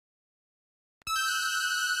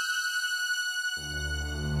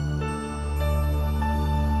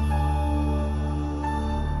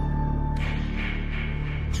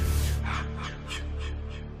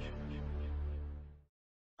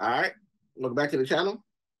All right, welcome back to the channel.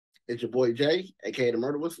 It's your boy Jay, aka the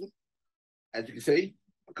Murder Whistle. As you can see,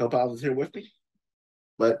 my co-pilot is here with me.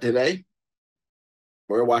 But today,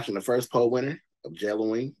 we're watching the first poll winner of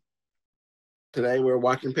JLOWEEN. Today, we're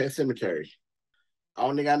watching Pet Sematary. The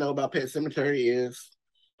only thing I know about Pet Sematary is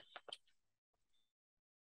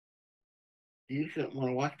you shouldn't want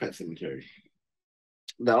to watch Pet Sematary.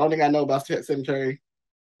 The only thing I know about Pet Sematary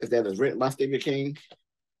is that it's written by Stephen King,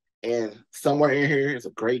 and somewhere in here is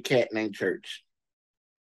a gray cat named Church.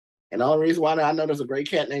 And the only reason why I know there's a gray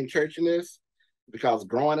cat named Church in this is because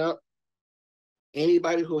growing up,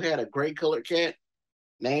 anybody who had a gray colored cat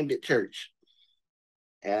named it Church.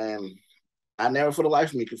 And I never for the life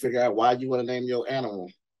of me could figure out why you want to name your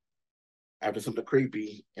animal after something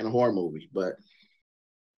creepy in a horror movie, but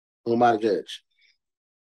who am I to judge?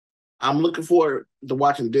 I'm looking forward to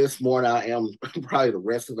watching this more than I am probably the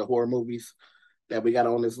rest of the horror movies that we got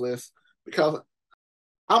on this list, because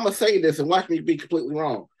I'm going to say this and watch me be completely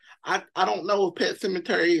wrong. I don't know if Pet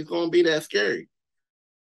Sematary is going to be that scary,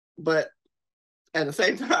 but at the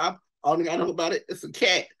same time, all I know about it is a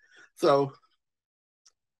cat. So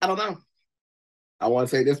I don't know. I want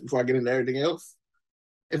to say this before I get into everything else.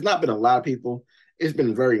 It's not been a lot of people. It's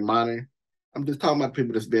been very minor. I'm just talking about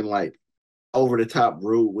people that's been like over the top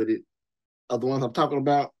rude with it. Other ones I'm talking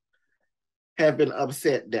about have been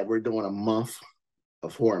upset that we're doing a month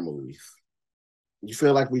of horror movies. You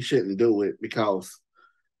feel like we shouldn't do it because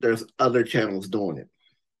there's other channels doing it.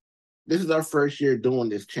 This is our first year doing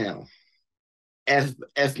this channel. As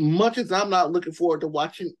much as I'm not looking forward to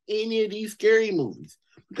watching any of these scary movies,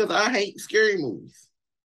 because I hate scary movies,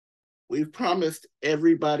 we've promised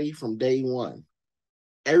everybody from day one,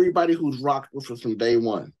 everybody who's rocked with us from day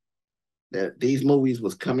one, that these movies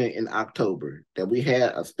was coming in October, that we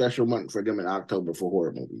had a special month for them in October for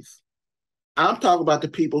horror movies. I'm talking about the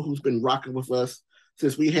people who's been rocking with us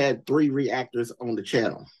since we had 3 reactors on the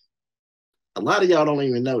channel. A lot of y'all don't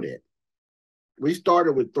even know that. We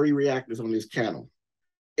started with 3 reactors on this channel.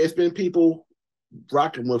 It's been people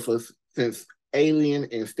rocking with us since Alien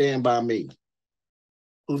and Stand By Me,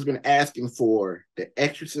 who's been asking for The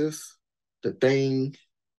Exorcist, The Thing,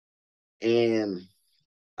 and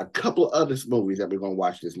a couple of other movies that we're going to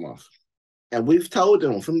watch this month. And we've told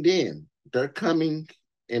them from then, they're coming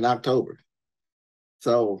in October.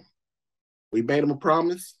 So we made them a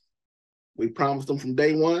promise. We promised them from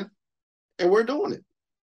day one, and we're doing it.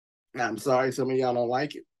 I'm sorry some of y'all don't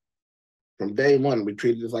like it. From day one, we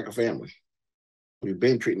treated this like a family. We've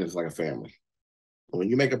been treating this like a family. When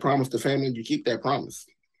you make a promise to family, you keep that promise.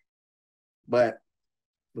 But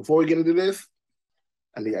before we get into this,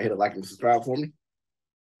 I need y'all hit a like and subscribe for me.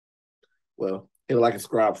 Well, hit a like and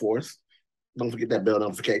subscribe for us. Don't forget that bell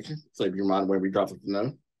notification so you can remind when we drop something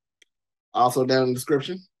new. Also, down in the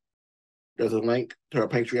description, there's a link to our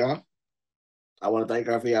Patreon. I want to thank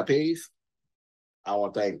our VIPs. I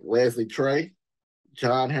want to thank Leslie Trey,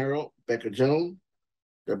 John Harold, Becca June,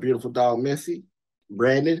 their beautiful dog Missy,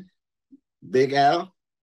 Brandon, Big Al,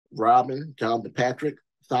 Robin, John DePatrick,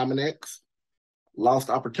 Simon X, Lost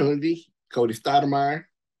Opportunity, Cody Stoudemire,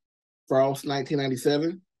 Frost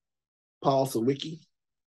 1997, Paul Sawicki,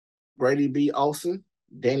 Brady B. Olson,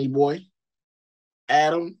 Danny Boy,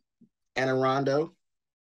 Adam, Anna Rondo,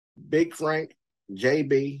 Big Frank,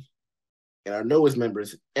 JB, and our newest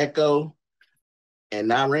members, Echo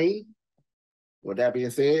and Nareen. With that being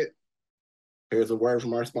said, here's a word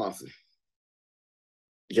from our sponsor.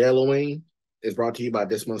 JLOWEEN is brought to you by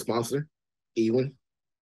this month's sponsor, JLOWEEN.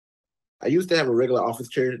 I used to have a regular office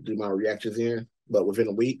chair to do my reactions in, but within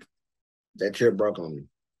a week, that chair broke on me.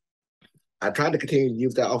 I tried to continue to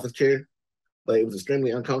use that office chair, but it was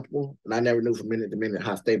extremely uncomfortable, and I never knew from minute to minute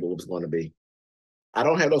how stable it was going to be. I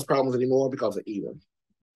don't have those problems anymore because of JLOWEEN.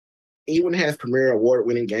 JLOWEEN has premier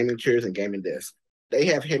award-winning gaming chairs and gaming desks. They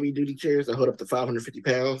have heavy-duty chairs that hold up to 550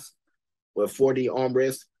 pounds with 4D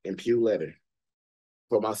armrests and pew leather.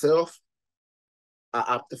 For myself, I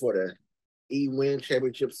opted for the JLOWEEN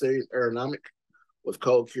Championship Series ergonomic with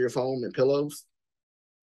cold cure foam and pillows.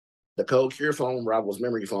 The cold cure foam rivals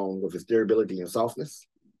memory foam with its durability and softness.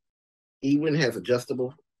 JLOWEEN has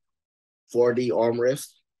adjustable 4D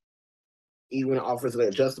armrests. JLOWEEN offers an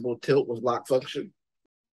adjustable tilt with lock function.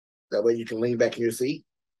 That way you can lean back in your seat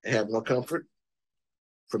and have more comfort.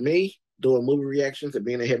 For me, doing movie reactions and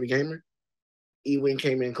being a heavy gamer, JLOWEEN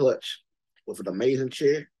came in clutch with an amazing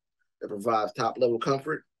chair that provides top-level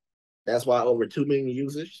comfort. That's why over 2 million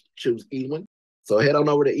users choose JLOWEEN. So head on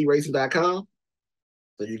over to eracing.com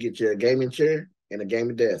so you get your gaming chair and a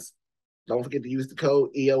gaming desk. Don't forget to use the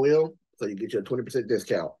code EOM so you get your 20%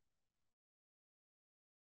 discount.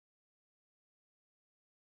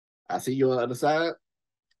 I see you on the other side.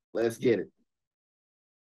 Let's get it.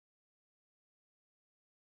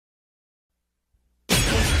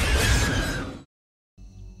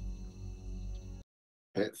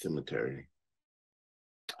 Pet Sematary.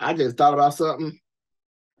 I just thought about something,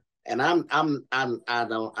 and I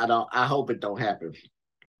hope it don't happen.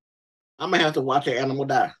 I'm gonna have to watch an animal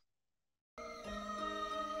die.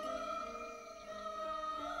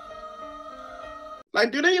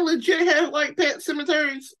 Like, do they legit have like pet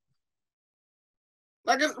cemeteries?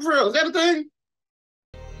 Like, for real, is that a thing?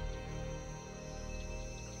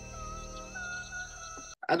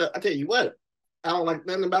 I tell you what, I don't like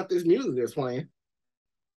nothing about this music that's playing.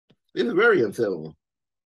 This is very unsettling.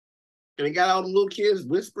 And they got all the little kids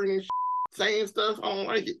whispering and saying stuff. I don't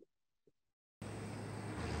like it.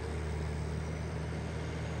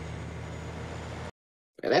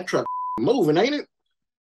 And that truck moving, ain't it?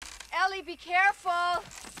 Ellie, be careful.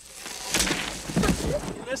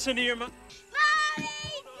 Listen to your mom.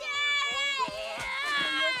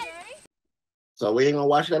 So we ain't gonna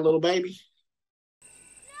watch that little baby?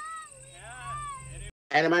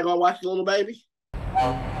 Ain't anybody gonna watch the little baby?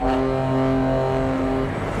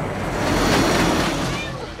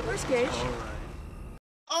 Where's Gage?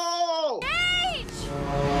 Oh! Gage!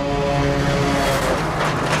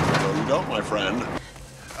 No, you don't, my friend.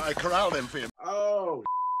 I corralled him for you. Oh!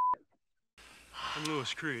 I'm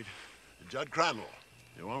Lewis Creed. Judd Crandall.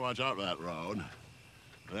 You want to watch out for that road.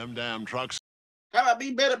 Them damn trucks. How about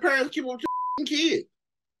be better parents keep on your kid?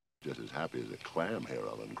 Just as happy as a clam here,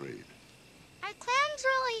 Ellen Creed. Our clam's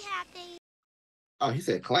really happy. Oh, he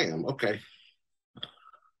said clam. Okay.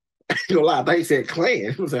 You know, I thought he said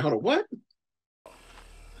clan. I was like, hold on, what?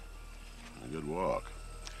 A good walk.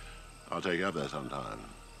 I'll take you up there sometime.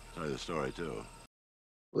 Tell you the story, too.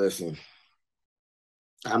 Listen,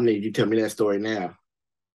 I'm need you to tell me that story now.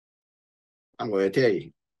 I'm going to tell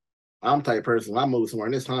you. I'm the type of person, when I move somewhere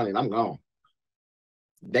in this honey, I'm gone.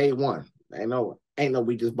 Day one. Ain't no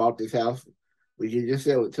we just bought this house. We can just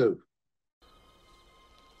sell it too.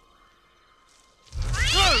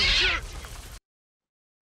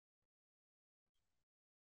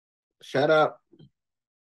 Shut up.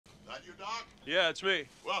 That you, Doc? Yeah, it's me.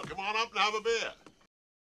 Well, come on up and have a beer.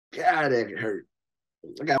 God, that hurt.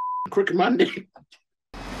 I got a crook in my neck.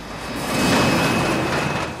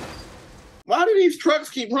 Why do these trucks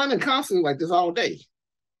keep running constantly like this all day?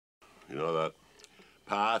 You know that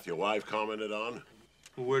path your wife commented on?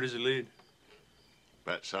 Well, where does it lead?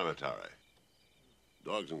 Pet Sematary.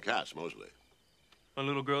 Dogs and cats, mostly. My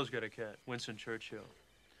little girl's got a cat, Winston Churchill.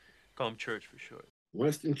 Call him Church for short.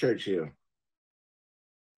 Winston Churchill.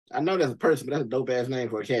 I know that's a person, but that's a dope-ass name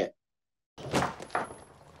for a cat.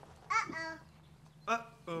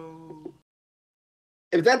 Uh-oh.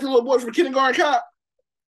 Is that the little boy from Kindergarten Cop?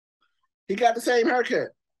 He got the same haircut.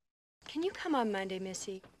 Can you come on Monday,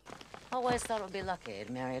 Missy? Always thought it would be lucky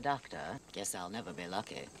to marry a doctor. Guess I'll never be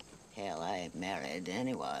lucky. Hell, I ain't married to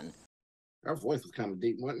anyone. Her voice was kind of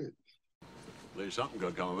deep, wasn't it? At least something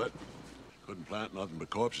good come of it. Couldn't plant nothing but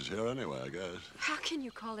corpses here anyway, I guess. How can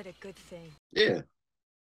you call it a good thing? Yeah.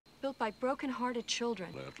 Built by broken-hearted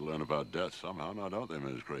children. They have to learn about death somehow, now don't they,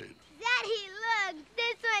 Mrs. Creed? Daddy, look,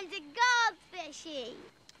 this one's a goldfishy.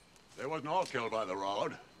 They wasn't all killed by the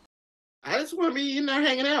road. I just want to be in there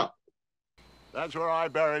hanging out. That's where I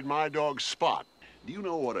buried my dog Spot. Do you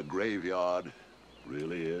know what a graveyard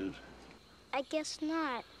really is? I guess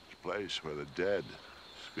not. It's a place where the dead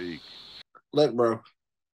speak. Look, bro,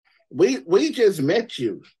 we just met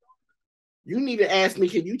you. You need to ask me,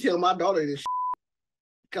 can you tell my daughter this shit?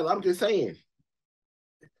 Because I'm just saying,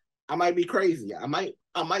 I might be crazy. I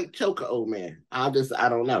might choke an old man. I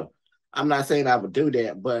don't know. I'm not saying I would do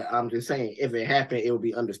that, but I'm just saying if it happened, it would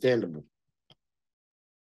be understandable.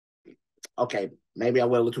 Okay, maybe I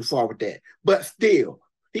went a little too far with that. But still,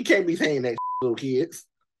 he can't be saying that little kids.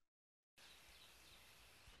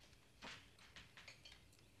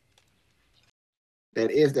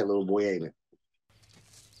 That is that little boy, ain't it?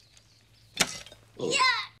 Little,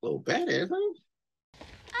 little badass, huh?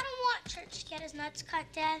 I don't want Church to get his nuts cut,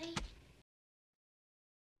 Daddy.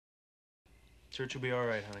 Church will be all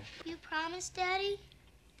right, honey. You promise, Daddy?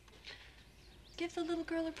 Give the little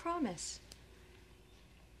girl a promise.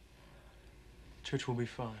 Church will be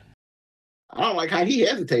fine. I don't like how he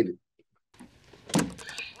hesitated.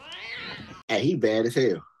 And he bad as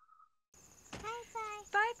hell. Bye-bye.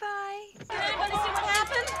 Bye-bye. You want to see what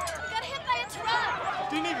happened? We got hit by a truck.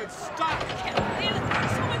 Didn't even stop. I can't believe it.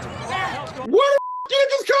 There's so much blood. Where the did it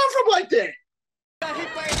just come from like that? Got hit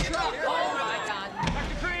by a truck. Oh, my God.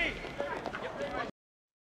 Dr. Creed.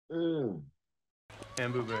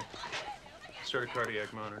 And Boo-Bay. Start a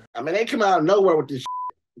cardiac monitor. I mean, they come out of nowhere with this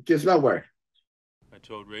shit. Just nowhere. I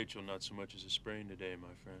told Rachel not so much as a sprain today, my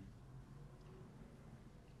friend.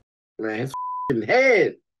 Man, his f***ing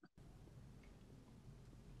head.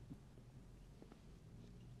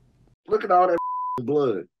 Look at all that f***ing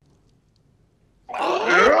blood.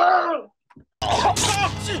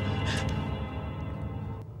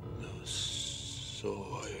 The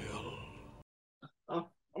soil. Oh,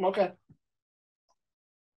 I'm okay.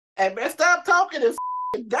 Hey, man, stop talking and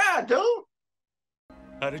f***ing die, dude.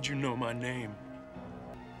 How did you know my name?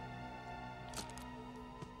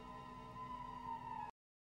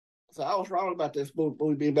 So I was wrong about this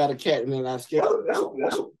movie being about a cat, and then I scared.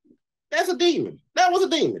 That's a demon. That was a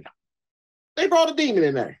demon. They brought a demon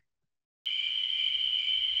in there.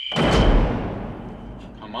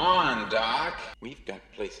 Come on, Doc. We've got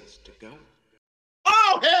places to go.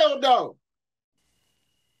 Oh, hell no.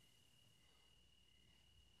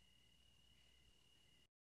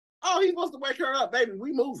 Oh, he's supposed to wake her up, baby.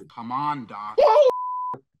 We moving. Come on, Doc.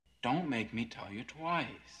 Whoa. Don't make me tell you twice.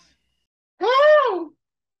 Whoa.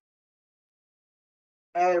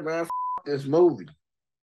 Hey, man, this movie.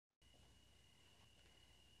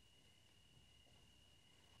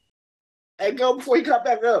 Hey, go before he come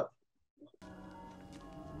back up.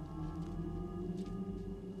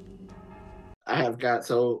 I have got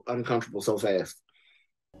so uncomfortable so fast.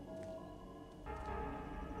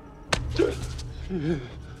 Let's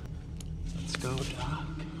go, Doc.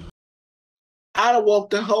 I'd have woke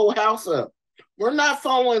the whole house up. We're not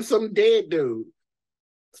following some dead dude,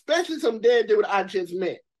 especially some dead dude I just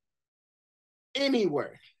met.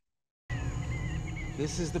 Anywhere.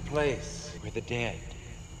 This is the place where the dead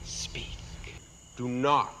speak. Do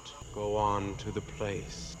not go on to the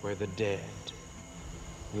place where the dead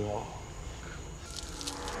walk.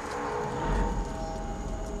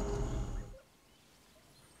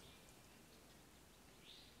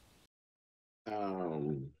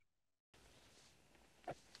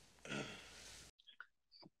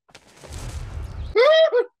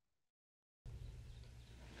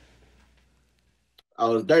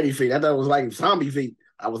 Oh, it's dirty feet. I thought it was like zombie feet.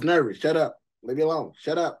 I was nervous. Shut up. Leave me alone.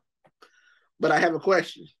 Shut up. But I have a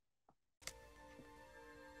question.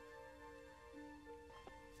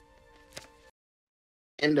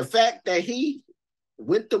 And the fact that he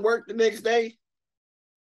went to work the next day,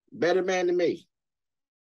 better man than me.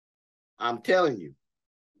 I'm telling you,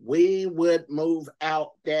 we would move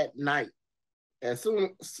out that night. As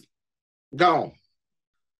soon as gone.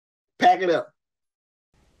 Pack it up.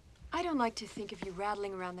 I don't like to think of you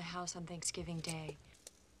rattling around the house on Thanksgiving Day.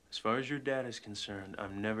 As far as your dad is concerned,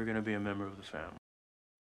 I'm never going to be a member of the family.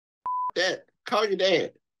 Dad, call your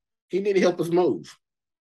dad. He need to help us move.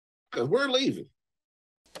 Because we're leaving.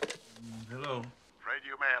 Hello. Afraid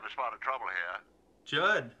you may have a spot of trouble here.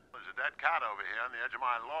 Judd. There's a dead cat over here on the edge of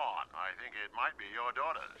my lawn. I think it might be your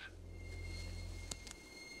daughter's.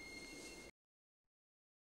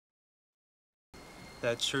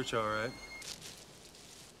 That church all right?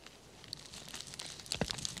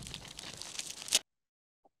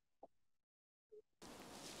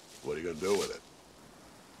 What are you going to do with it?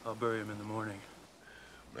 I'll bury him in the morning.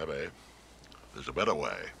 Maybe. There's a better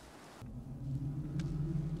way.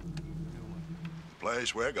 The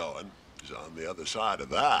place we're going is on the other side of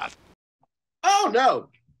that. Oh, no.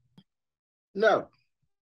 No.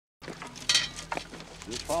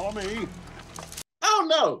 Just follow me. Oh,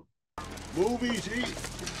 no. Move easy.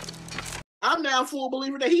 I'm now a full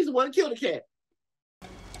believer that he's the one who killed the cat.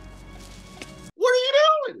 What are you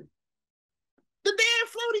doing? The damn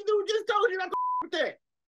floaty dude just told you not to with that.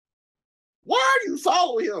 Why are you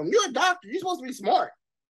following him? You're a doctor. You're supposed to be smart.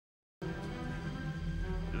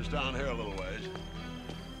 Just down here a little ways.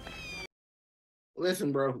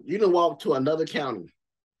 Listen, bro, you done walk to another county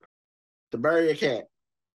to bury a cat.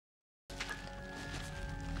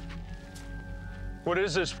 What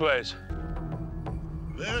is this place?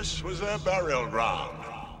 This was their burial ground.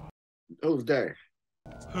 Who's there?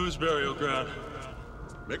 Whose burial ground?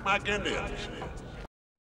 Micmac Indians.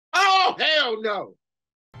 Oh, hell no.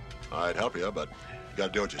 I'd help you, but you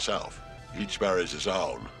gotta do it yourself. Each buries his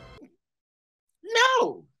own.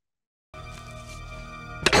 No.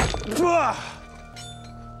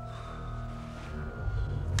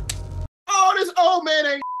 Oh, this old man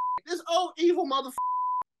ain't this old evil motherfucker.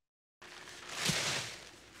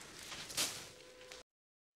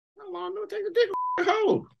 How long do it take to dig a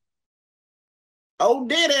hole? Old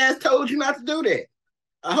dead ass told you not to do that.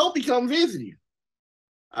 I hope he come visit you.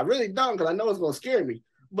 I really don't, because I know it's gonna scare me.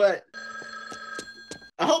 But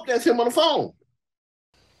I hope that's him on the phone.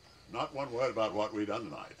 Not one word about what we done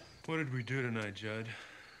tonight. What did we do tonight, Judd?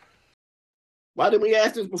 Why didn't we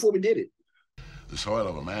ask this before we did it? The soil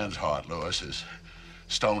of a man's heart, Lewis, is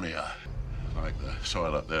stonier. Like the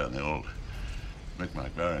soil up there in the old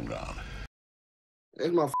Micmac burying ground. This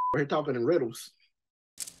motherfucker here talking in riddles.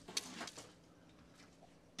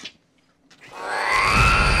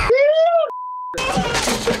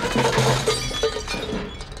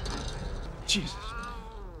 Jesus.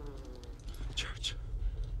 Church.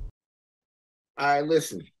 All right,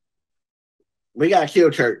 listen. We gotta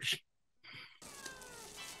kill Church.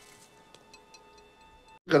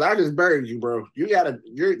 Cause I just buried you, bro.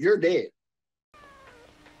 You're dead.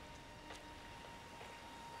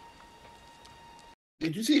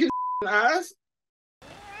 Did you see his eyes? Oh,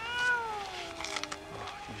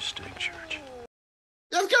 you stink, Church.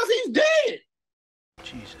 That's because he's dead.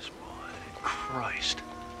 Jesus, boy. Christ.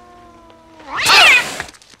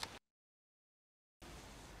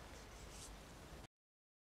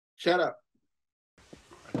 Shut up.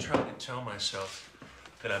 I tried to tell myself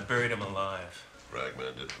that I buried him alive.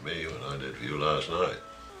 Ragman did for me what I did for you last night.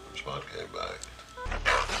 Spot came back.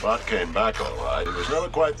 Spot came back all right. He was never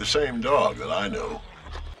quite the same dog that I knew.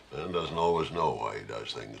 Man doesn't always know why he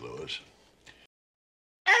does things, Lewis.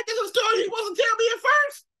 After the story you supposed to tell me at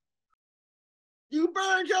first? You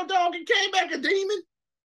burned your dog and came back a demon?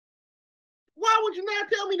 Why would you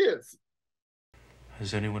not tell me this?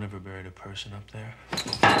 Has anyone ever buried a person up there?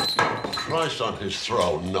 Christ on his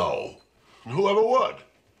throne, no. And whoever would.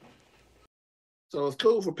 So it's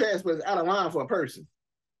cool for pets, but it's out of line for a person.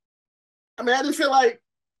 I mean, I just feel like,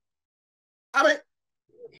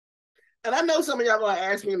 and I know some of y'all gonna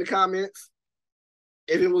ask me in the comments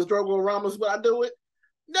if it was Drogo Ramos, would I do it?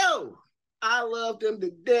 No. I love them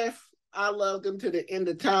to death. I love them to the end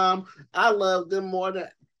of time. I love them more than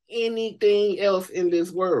anything else in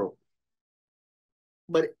this world.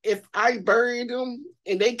 But if I bury them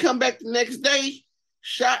and they come back the next day,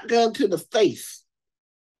 shotgun to the face.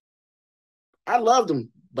 I love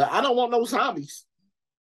them, but I don't want no zombies.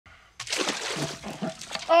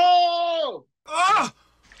 Oh! Ah!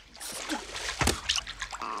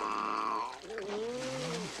 Look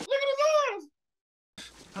at his eyes!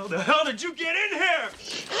 How the hell did you get in here?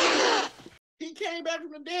 He came back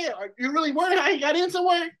from the dead. Are you really worried how he got in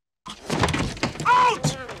somewhere?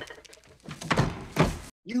 Out!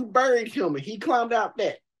 You buried him and he climbed out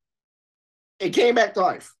that and came back to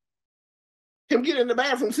life. Him getting in the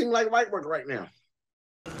bathroom seems like light work right now.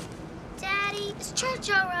 Daddy, is Church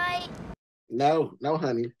all right? No,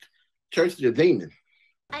 honey. Church is a demon.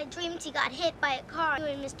 I dreamed he got hit by a car. You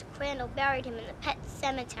and Mr. Crandall buried him in the pet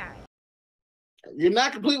cemetery. You're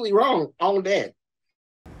not completely wrong on that.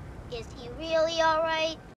 Is he really all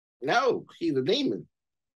right? No, he's a demon.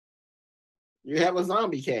 You have a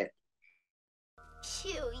zombie cat.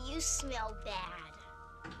 Phew, you smell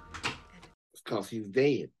bad. It's because he's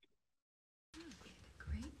dead.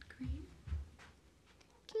 Great green.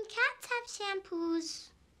 Can cats have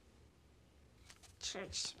shampoos?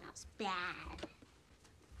 Church smells bad.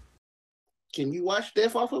 Can you wash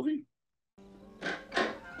death off of him?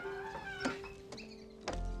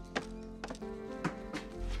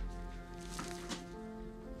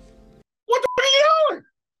 What the f*** are you doing?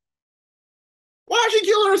 Why is she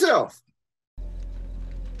killing herself?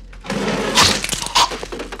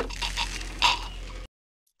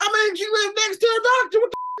 I mean, she lives next to her doctor.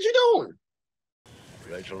 What the f*** is she doing?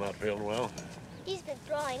 Rachel not feeling well? He's been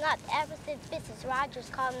throwing up ever since Mrs. Rogers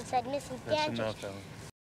called and said Mrs. That's Dandridge. enough, Ellen.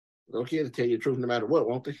 Those kids will tell you the truth no matter what,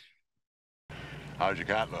 won't they? How's your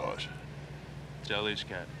cat, Lois? Jelly's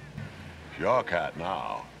cat. Your cat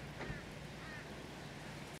now.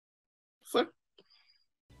 Fuck.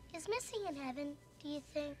 Is Missy in heaven, do you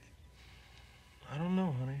think? I don't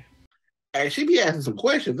know, honey. Hey, she be asking some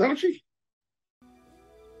questions, don't she?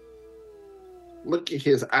 Look at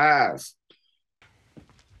his eyes.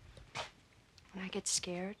 When I get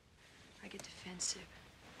scared, I get defensive.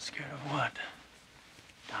 Scared of what?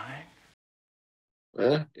 Dying?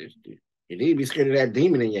 Well, you need to be scared of that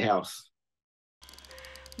demon in your house.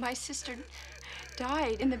 My sister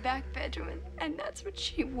died in the back bedroom, and that's what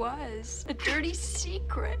she was. A dirty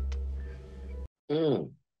secret. Mm.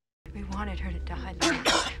 We wanted her to die.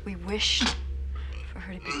 We wished for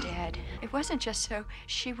her to be dead. It wasn't just so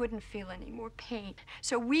she wouldn't feel any more pain,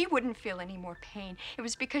 so we wouldn't feel any more pain. It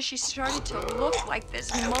was because she started to look like this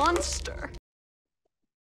monster.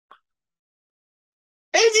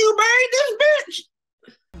 And you buried this bitch!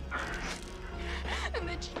 And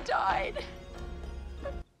then she died.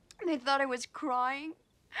 And they thought I was crying.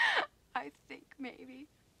 I think maybe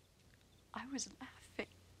I was laughing.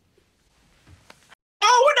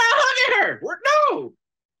 Oh, we're not hugging her!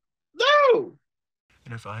 No!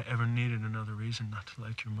 And if I ever needed another reason not to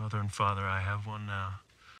like your mother and father, I have one now.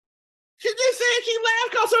 She just said she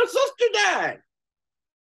laughed because her sister died.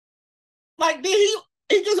 Like, did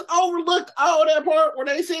he just overlooked all that part where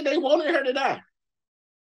they said they wanted her to die.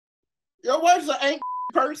 Your wife's an ain't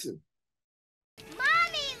person.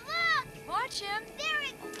 Mommy, look! Watch him. There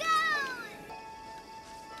it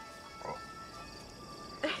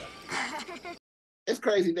goes! It's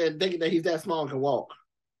crazy that thinking that he's that small and can walk.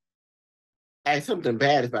 Hey, something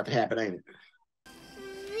bad is about to happen, ain't it?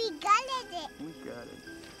 We got it.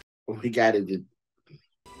 We got it. Gage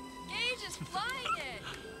is flying it.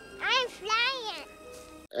 I'm flying.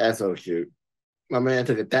 That's so cute. My man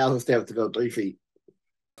took 1,000 steps to go 3 feet.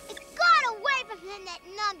 It got away from him, that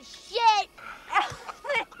numb shit.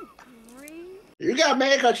 You got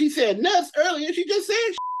mad because she said nuts earlier. She just said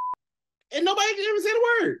shit. And nobody can even say the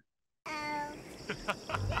word. Daddy,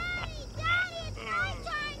 it's my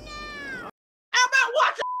turn now. How about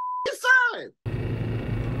watching your son?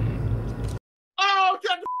 Oh,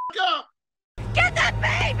 shut the up. Get that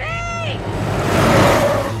baby!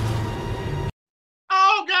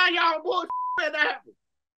 Oh, God, y'all bullshit that happened.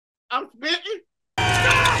 I'm spitting.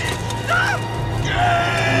 Stop! Stop!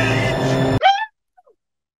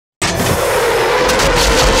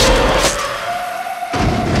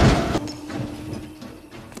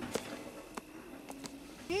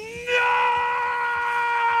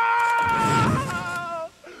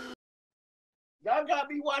 Y'all got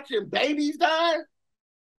me watching babies die?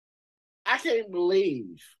 I can't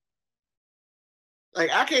believe. Like,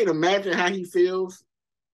 I can't imagine how he feels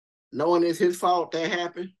knowing it's his fault that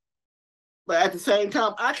happened. But at the same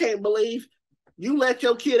time, I can't believe you let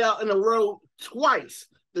your kid out in the road twice.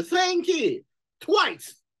 The same kid,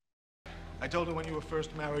 twice. I told her when you were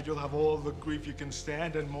first married, you'll have all the grief you can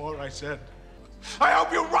stand and more. I said, I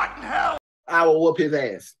hope you rot in hell. I will whoop his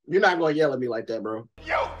ass. You're not going to yell at me like that, bro.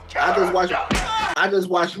 You I just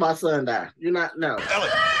watched my son die. You're not, no. Ellie.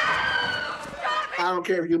 I don't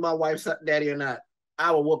care if you're my wife's daddy or not.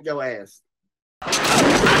 I will whoop your ass.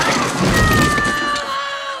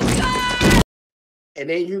 And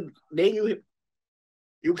then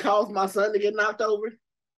you caused my son to get knocked over.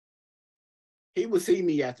 He will see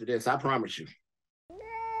me after this, I promise you.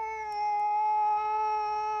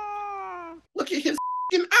 Look at his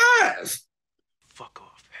f***ing eyes. Fuck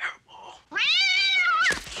off, hairball.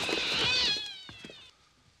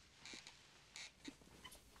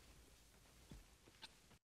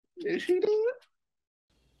 Is she doing it?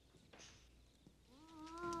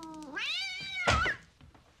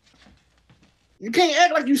 You can't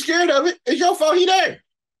act like you're scared of it. It's your fault he there.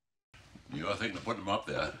 You're thinking of putting him up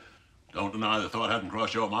there. Don't deny the thought hadn't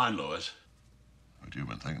crossed your mind, Lois. What you've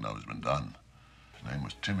been thinking of has been done. His name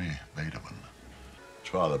was Timmy Bateman. His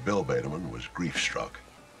father, Bill Bateman, was grief-struck.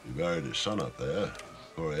 He buried his son up there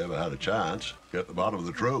before he ever had a chance to get to the bottom of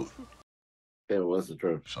the truth. It was the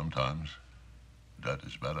truth. Sometimes death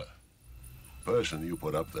is better. The person you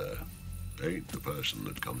put up there ain't the person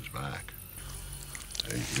that comes back.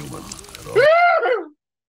 Ain't human at all.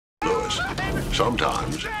 Louis,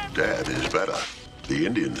 sometimes dead is better. The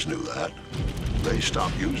Indians knew that. They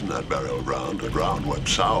stopped using that burial ground. The ground went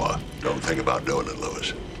sour. Don't think about doing it,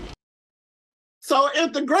 Louis. So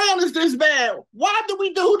if the ground is this bad, why do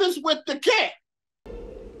we do this with the cat?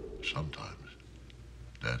 Sometimes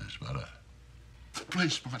dead is better. The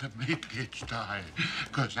place might have made Gage die,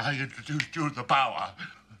 because I introduced you to the power.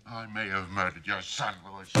 I may have murdered your son,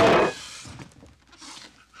 Louis.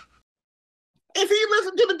 If he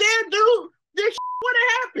listened to the dead dude, this would have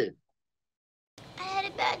happened. I had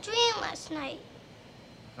a bad dream last night.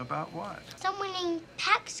 About what? Someone named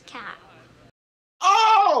Pax Cat.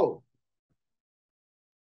 Oh!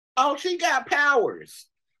 Oh, she got powers.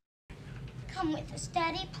 Come with us,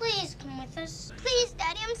 Daddy. Please come with us. Please,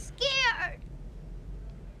 Daddy, I'm scared.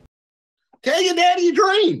 Tell your daddy your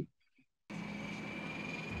dream.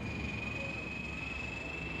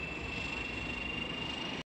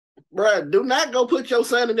 Bruh, do not go put your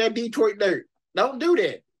son in that Detroit dirt. Don't do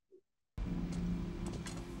that.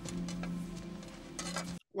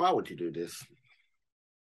 Why would you do this?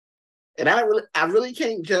 And I really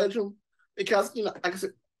can't judge him because, you know, like I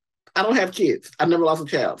said, I don't have kids. I never lost a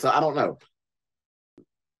child, so I don't know.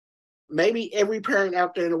 Maybe every parent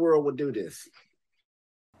out there in the world would do this.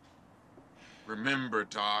 Remember,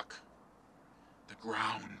 Doc, the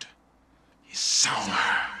ground is sour.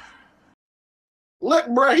 Look,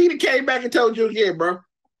 bro, he came back and told you again, bro.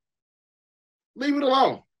 Leave it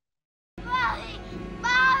alone. Bobby!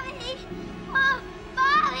 Bobby!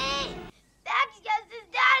 Bobby! Pax says his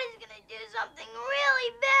daddy's gonna do something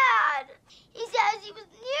really bad. He says he was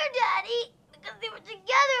near Daddy because they were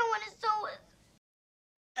together when his soul was...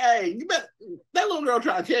 Hey, you bet that little girl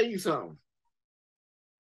trying to tell you something.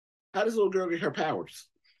 How does little girl get her powers?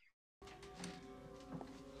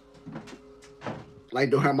 Like,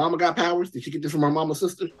 do her mama got powers? Did she get this from her mama's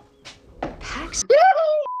sister? Pax.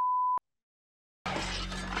 I'm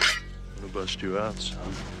gonna bust you out, son.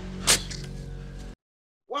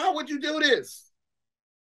 Why would you do this?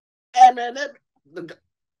 Hey, man,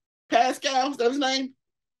 Pascal, that's his name?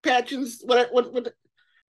 Patchins, what?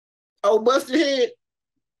 Oh, busted head.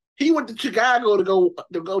 He went to Chicago to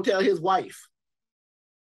go tell his wife.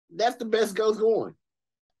 That's the best ghost going.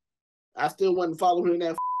 I still wasn't following him in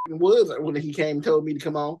that woods when he came and told me to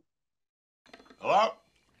come on. Hello?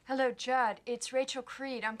 Hello, Judd. It's Rachel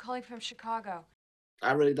Creed. I'm calling from Chicago.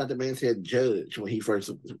 I really thought the man said judge when he first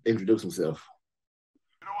introduced himself.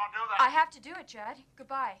 You don't want to do that. I have to do it, Judd.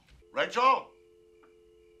 Goodbye. Rachel?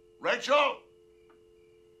 Rachel?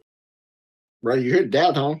 Bro, you heard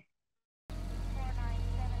downtown.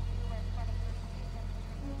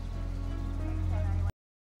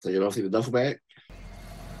 So you don't see the duffel bag?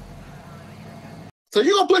 So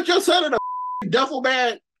you gonna put your son in a duffel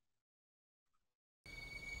bag?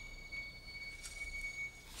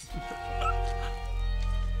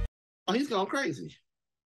 Oh, he's going crazy.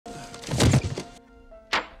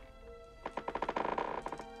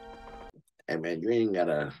 Hey man, you ain't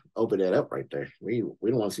gotta open that up right there. We don't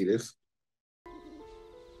want to see this.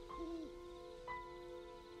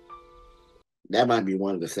 That might be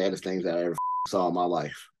one of the saddest things I ever saw in my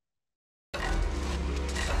life.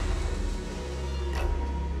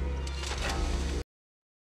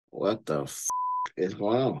 What the is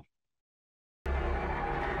going on?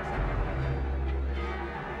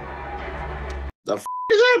 The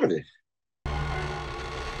is happening?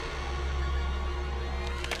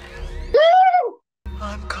 Woo!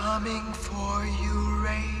 I'm coming for you,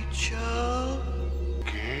 Rachel.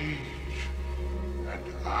 Cage,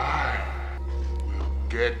 and I will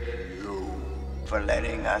get you. For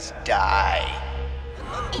letting us die.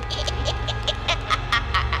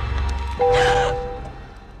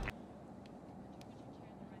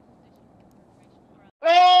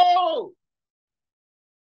 Oh!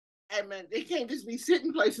 Hey man, they can't just be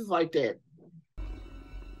sitting places like that.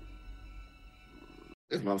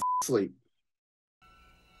 This motherfucker sleep.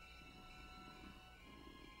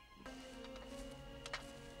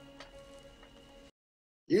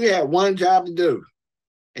 You had one job to do,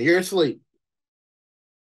 and you're asleep.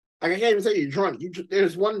 Like I can't even say you're drunk.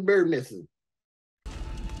 There's one bird missing.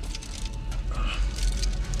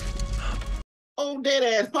 Old dead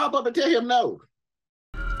ass, pop up and tell him no.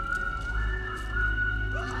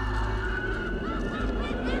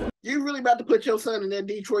 You really about to put your son in that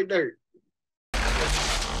Detroit dirt?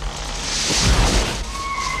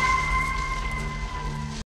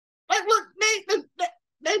 Like, look,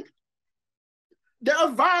 the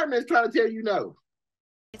environment's trying to tell you no.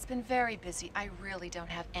 It's been very busy. I really don't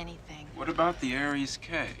have anything. What about the Aries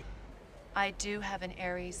K? I do have an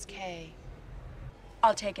Aries K.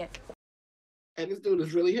 I'll take it. And this dude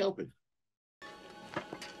is really helping.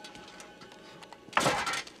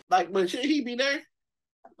 Like, but should he be there?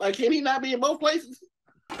 Like, can he not be in both places?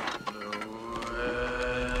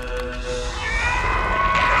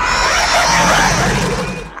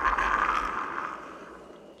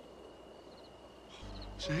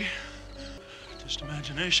 See? Just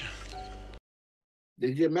imagination.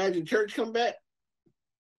 Did you imagine church come back?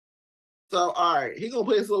 So, all right, he gonna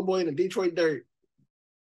put his little boy in the Detroit dirt,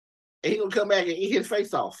 and he gonna come back and eat his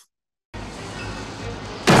face off. Woo!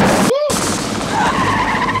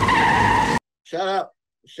 Shut up!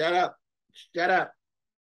 Shut up! Shut up!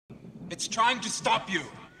 It's trying to stop you.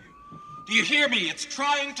 Do you hear me? It's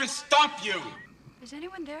trying to stop you. Is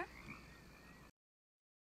anyone there?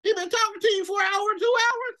 He been talking to you for an hour, 2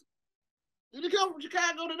 hours. Did he come from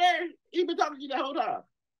Chicago to there? He been talking to you the whole time.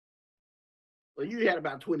 Well, you had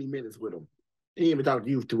about 20 minutes with him. He ain't been talking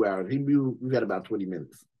to you for 2 hours. He knew you had about 20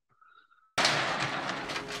 minutes.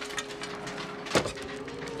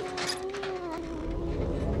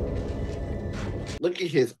 Look at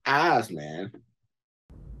his eyes, man.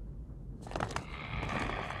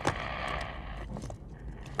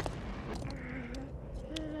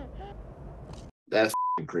 That's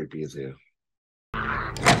creepy as hell.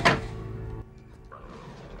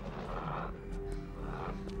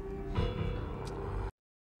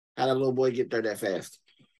 How that little boy get there that fast?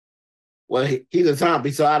 Well, he's a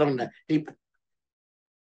zombie, so I don't know.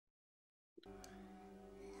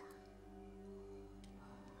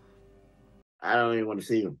 I don't even want to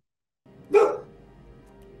see him.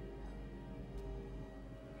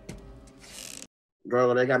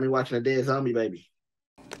 Girl, they got me watching a dead zombie baby.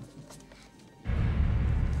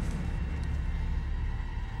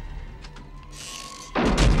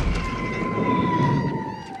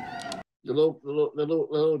 The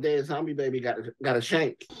little dead zombie baby got a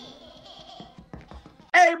shank.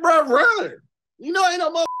 Hey, bro, run. You know ain't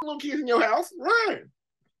no more little kids in your house. Run.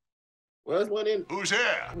 Well, there's one in. Who's here?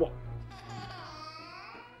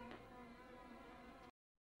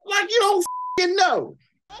 Like you don't f***ing know.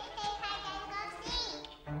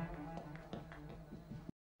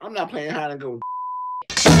 I'm not playing hide and go.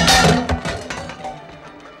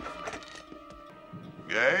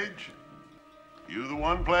 Gage? You the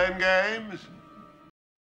one playing games?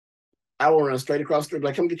 I will run straight across the street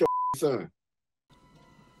like, come get your son.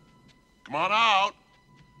 Come on out.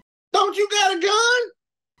 Don't you got a gun?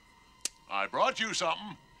 I brought you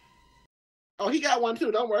something. Oh, he got one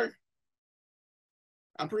too, don't worry.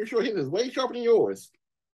 I'm pretty sure his is way sharper than yours.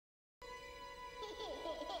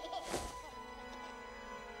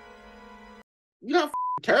 You know how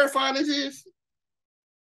terrifying this is?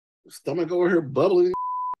 Stomach over here bubbling.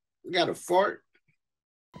 You got a fart.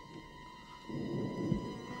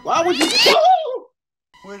 Why would you? Oh!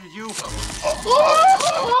 Where did you?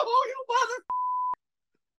 Oh, you mother!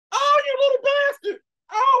 Oh, you little bastard!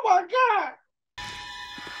 Oh my God!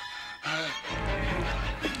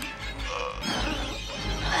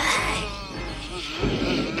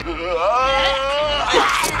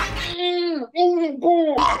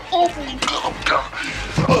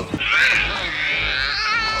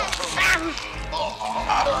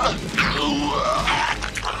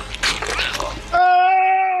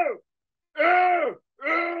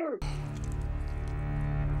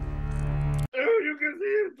 You can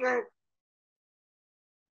see his throat.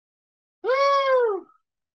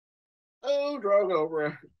 Oh, Drogo,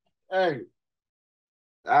 bro. Hey,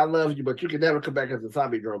 I love you, but you can never come back as a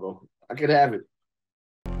zombie, Drogo. I could have it.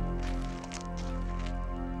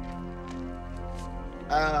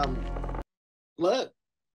 Look,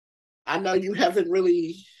 I know you haven't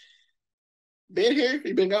really been here.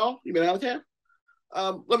 You've been gone. You've been out of town.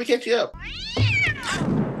 Let me catch you up.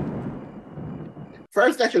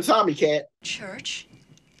 First, that's your zombie cat. Church?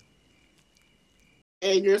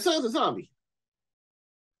 And your son's a zombie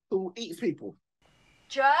who eats people.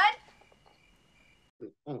 Judd?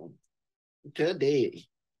 Judd dead.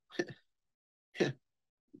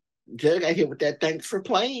 Judd got hit with that thanks for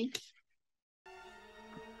playing.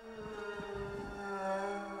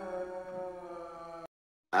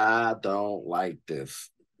 I don't like this.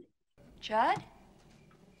 Judd?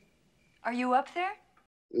 Are you up there?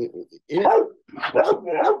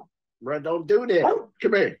 Bro, don't do that.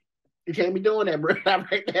 Come here. You can't be doing that, bro. Not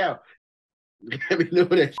right now. You can't be doing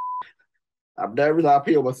that. I'm nervous. I'll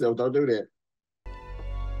peel myself. Don't do that.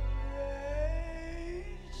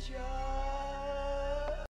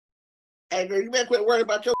 Hey, girl, you better quit worrying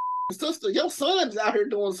about your sister. Your son's out here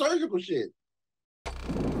doing surgical shit.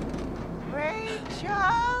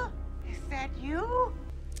 Rachel, is that you?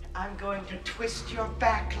 I'm going to twist your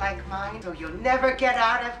back like mine so you'll never get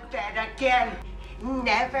out of bed again.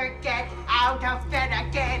 Never get out of bed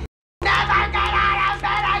again. Never get out of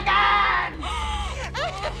bed again!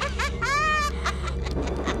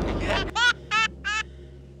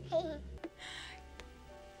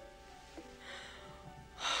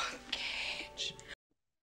 Gage.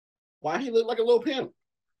 Why he look like a little pimp?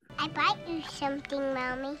 I bought you something,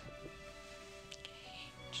 Mommy.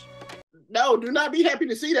 No, do not be happy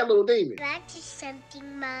to see that little demon. I bought you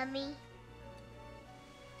something, Mommy.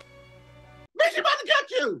 Bitch, she about to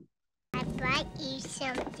cut you. I bought you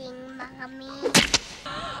something, Mommy.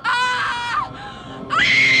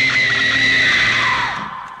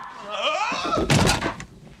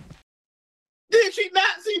 Did she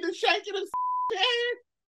not see the shaking of his hand?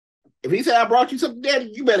 If he said I brought you something,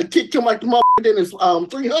 Daddy, you better kick him like the motherfucker in his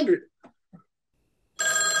 300.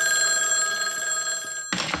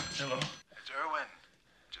 Hello. It's Irwin.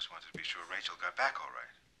 Just wanted to be sure Rachel got back all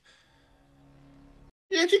right.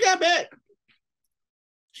 Yeah, she got back.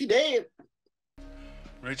 She dead.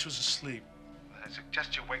 Rachel's asleep. I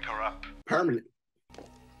suggest you wake her up. Permanent.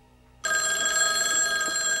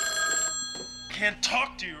 Can't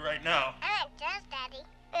talk to you right now. I like this, Daddy.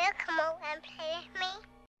 Will you come over and play with me?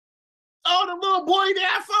 Oh, the little boy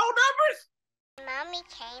that phone numbers? Mommy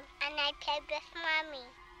came and I played with Mommy.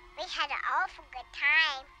 We had an awful good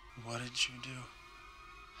time. What did you do?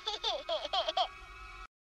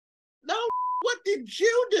 No, what did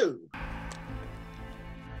you do?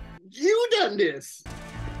 You done this.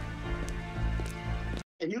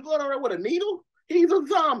 And you going around with a needle? He's a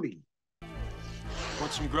zombie.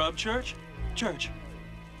 Want some grub, Church? Church.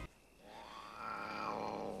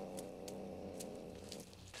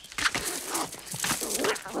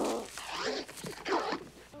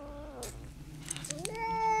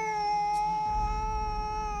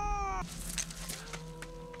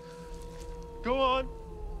 Go on.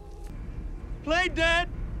 Play dead.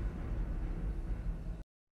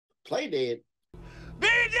 Play dead. Be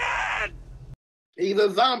dead! He's a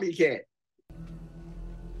zombie cat.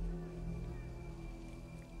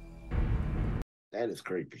 That is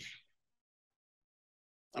creepy.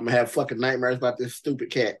 I'm gonna have fucking nightmares about this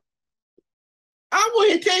stupid cat. I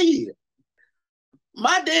want to tell you,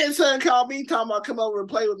 my dad's son called me talking about come over and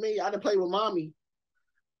play with me. I didn't play with mommy.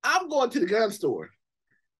 I'm going to the gun store.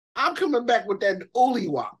 I'm coming back with that Uli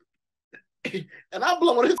Wop. And I'm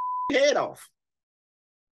blowing his head off.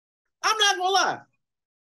 I'm not gonna lie.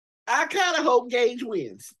 I kind of hope Gage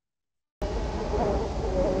wins.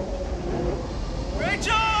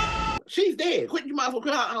 Rachel! She's dead. Quit, you might as well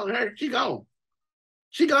quit out on her. She gone.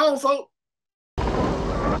 She gone, folks.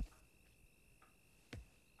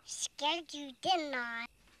 Scared you, didn't I?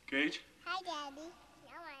 Gage? Hi, Daddy.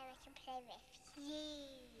 Now I can play with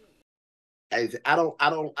you. I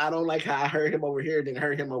don't like how I heard him over here, then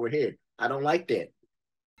heard him over here. I don't like that.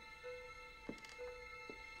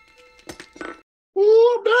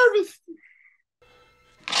 Ooh, I'm nervous.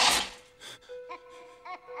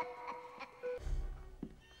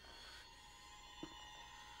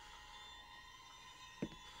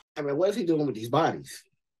 I mean, what is he doing with these bodies?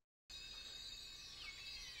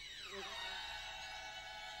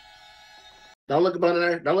 Don't look above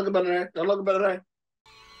there. Don't look above there. Don't look above there.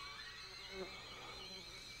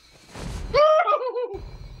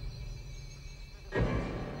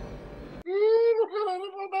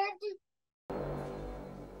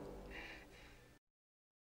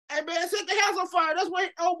 Hey man, set the house on fire. That's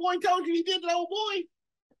what old boy told you he did to old boy.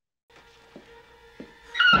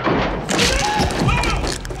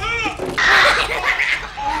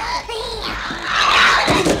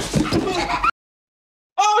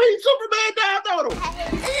 Oh, he's Superman down, don't him.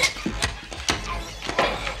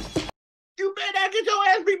 You better not get your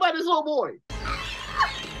ass beat by this little boy.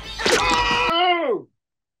 Oh.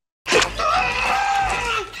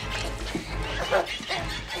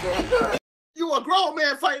 You a grown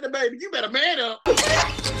man fighting a baby. You better man up.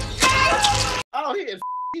 Oh, he is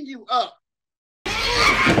f***ing you up.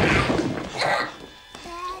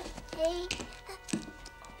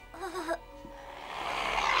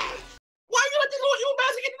 Why you let this little human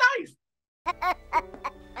bastard get the knife?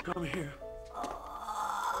 Come here.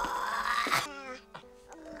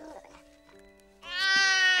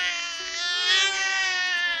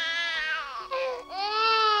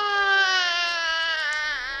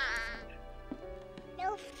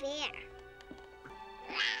 No fair.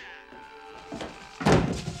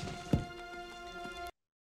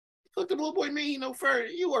 Look, the little boy mean no fair.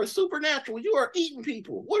 You are supernatural. You are eating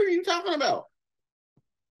people. What are you talking about?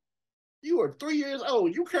 You are 3 years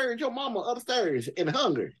old. You carried your mama upstairs in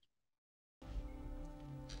hunger.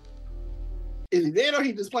 Is he dead or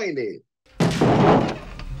he just plain dead?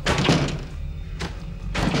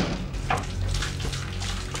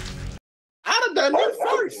 I'd have done this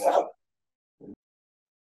first.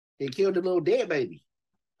 He killed the little dead baby,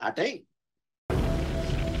 I think.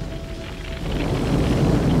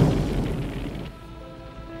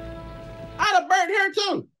 I'd have burnt her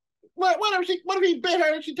too. What if he bit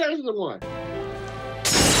her and she turns into one?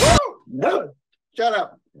 No. Shut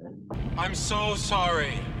up. I'm so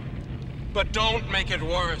sorry, but don't make it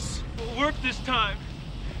worse. It'll work this time,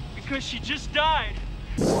 because she just died.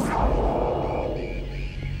 What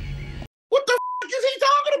the f is he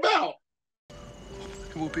talking about?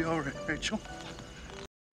 It will be all right, Rachel.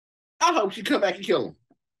 I hope she come back and kill him.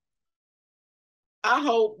 I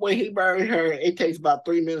hope when he buried her, it takes about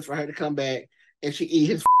 3 minutes for her to come back and she eat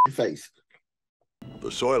his face.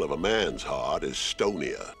 The soil of a man's heart is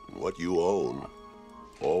stonier. What you own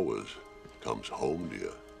always comes home to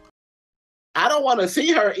you. I don't want to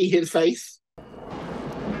see her eat his face.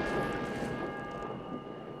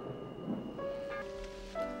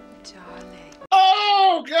 Darling.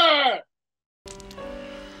 Oh, God.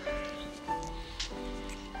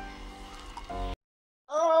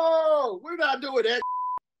 Oh, we're not doing that.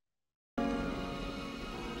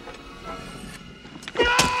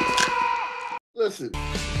 Listen,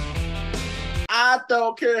 I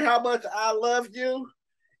don't care how much I love you.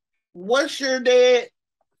 Once you're dead,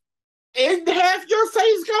 and half your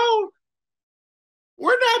face gone,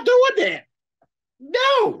 we're not doing that.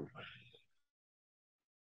 No.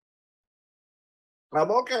 I'm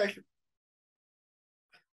okay.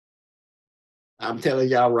 I'm telling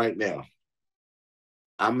y'all right now.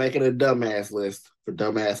 I'm making a dumbass list for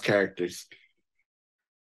dumbass characters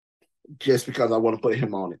just because I want to put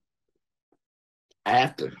him on it. I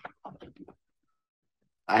have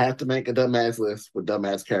to make a dumbass list with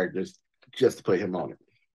dumbass characters just to put him on it.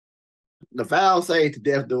 The foul say to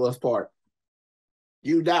death do us part.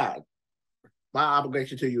 You died. My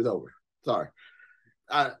obligation to you is over. Sorry.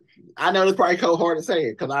 I know it's probably cold hard to say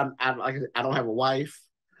it because I don't have a wife,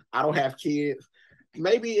 I don't have kids.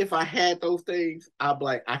 Maybe if I had those things, I'd be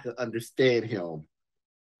like I could understand him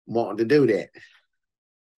wanting to do that.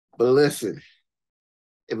 But listen,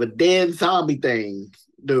 if a dead zombie thing,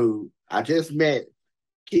 dude, I just met,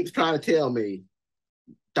 keeps trying to tell me,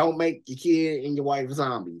 don't make your kid and your wife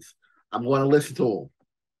zombies, I'm going to listen to him.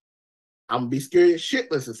 I'm going to be scared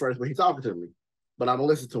shitless at first when he's talking to me, but I'm going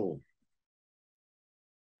to listen to him.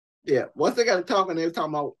 Yeah, once they got to talking, they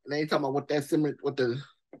talking about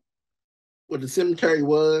what the cemetery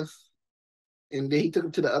was, and then he took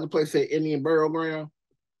him to the other place, said Indian burial ground.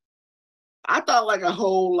 I thought like a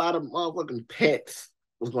whole lot of motherfucking pets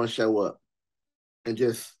was going to show up and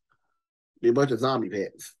just be a bunch of zombie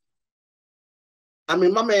pets. I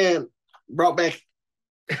mean, my man brought back,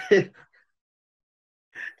 and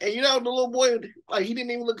you know, the little boy, like he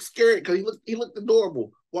didn't even look scared because he looked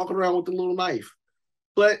adorable walking around with the little knife.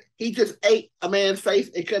 But he just ate a man's face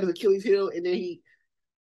and cut his Achilles heel, and then he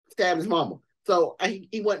stabbed his mama. So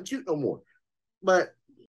he wasn't cute no more. But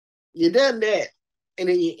you done that, and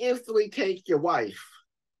then you instantly take your wife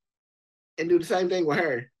and do the same thing with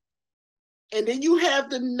her. And then you have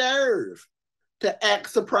the nerve to act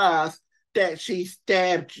surprised that she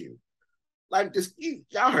stabbed you. Like this,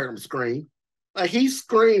 y'all heard him scream. Like he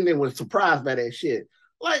screamed and was surprised by that shit.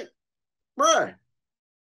 Like, bruh,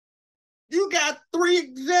 you got 3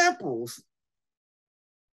 examples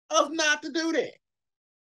of not to do that.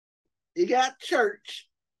 You got church.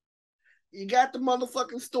 You got the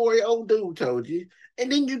motherfucking story old dude told you. And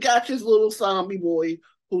then you got this little zombie boy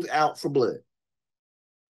who's out for blood.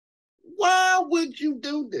 Why would you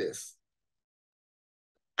do this?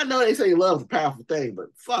 I know they say love's a powerful thing, but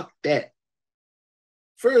fuck that.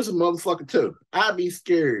 Fear is a motherfucker too. I'd be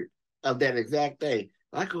scared of that exact thing.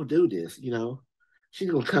 I go do this, you know. She's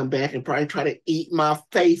gonna come back and probably try to eat my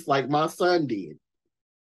face like my son did.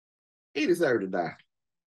 He deserved to die.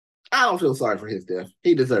 I don't feel sorry for his death.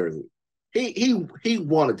 He deserves it. He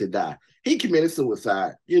wanted to die. He committed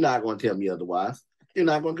suicide. You're not going to tell me otherwise. You're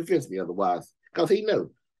not going to convince me otherwise. Because he knew.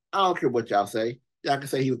 I don't care what y'all say. Y'all can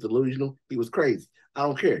say he was delusional. He was crazy. I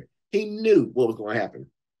don't care. He knew what was going to happen.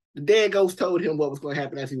 The dead ghost told him what was going to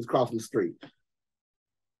happen as he was crossing the street.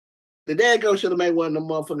 The dead ghost should have made one of them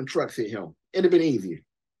motherfucking trucks hit him. It'd have been easier.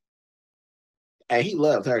 And he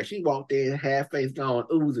loved her. She walked in, half-face gone,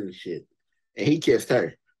 oozing shit. And he kissed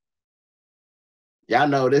her. Y'all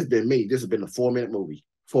know this has been me. This has been a 4-minute movie.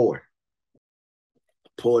 4.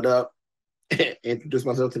 Pulled up, introduced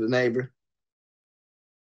myself to the neighbor.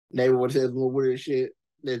 Neighbor would have said some weird shit.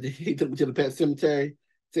 He took me to the pet cemetery,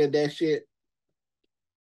 said that shit.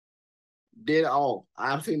 Did all.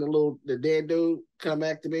 I've seen the dead dude come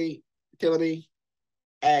back to me, telling me,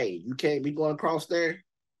 hey, you can't be going across there.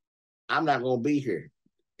 I'm not going to be here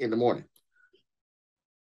in the morning.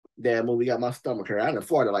 That movie got my stomach hurt. I done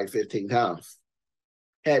farted like 15 times.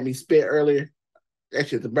 Had me spit earlier. That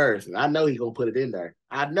shit's embarrassing. I know he's gonna put it in there.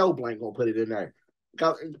 I know Blank gonna put it in there.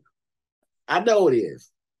 I know it is.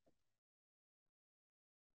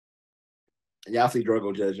 And y'all see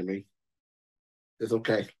Drogo judging me. It's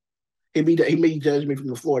okay. He be judging me from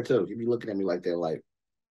the floor too. He be looking at me like that, like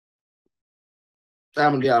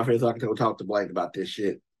I'm gonna get out here so I can go talk to Blank about this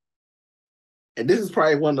shit. And this is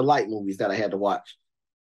probably one of the light movies that I had to watch.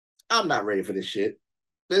 I'm not ready for this shit.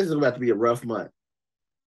 This is about to be a rough month.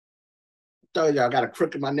 Told y'all I got a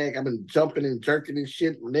crook in my neck. I've been jumping and jerking and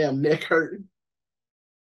shit. My damn neck hurting.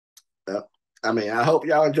 I mean, I hope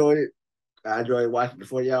y'all enjoyed it. I enjoyed watching it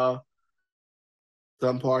for y'all.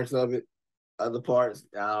 Some parts of it, other parts.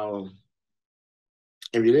 If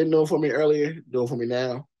you didn't do it for me earlier, do it for me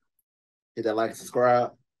now. Hit that like and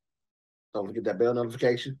subscribe. Don't forget that bell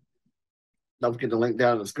notification. Don't forget the link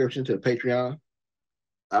down in the description to the Patreon.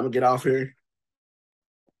 I'm gonna get off here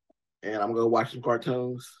and I'm gonna go watch some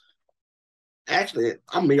cartoons. Actually,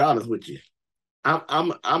 I'm gonna be honest with you.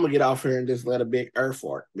 I'm gonna get off here and just let a big earth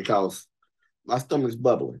fart because my stomach's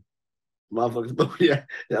bubbling. Motherfuckers bubbling.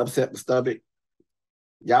 It upset my stomach.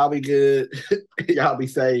 Y'all be good. Y'all be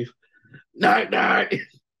safe. Night, night.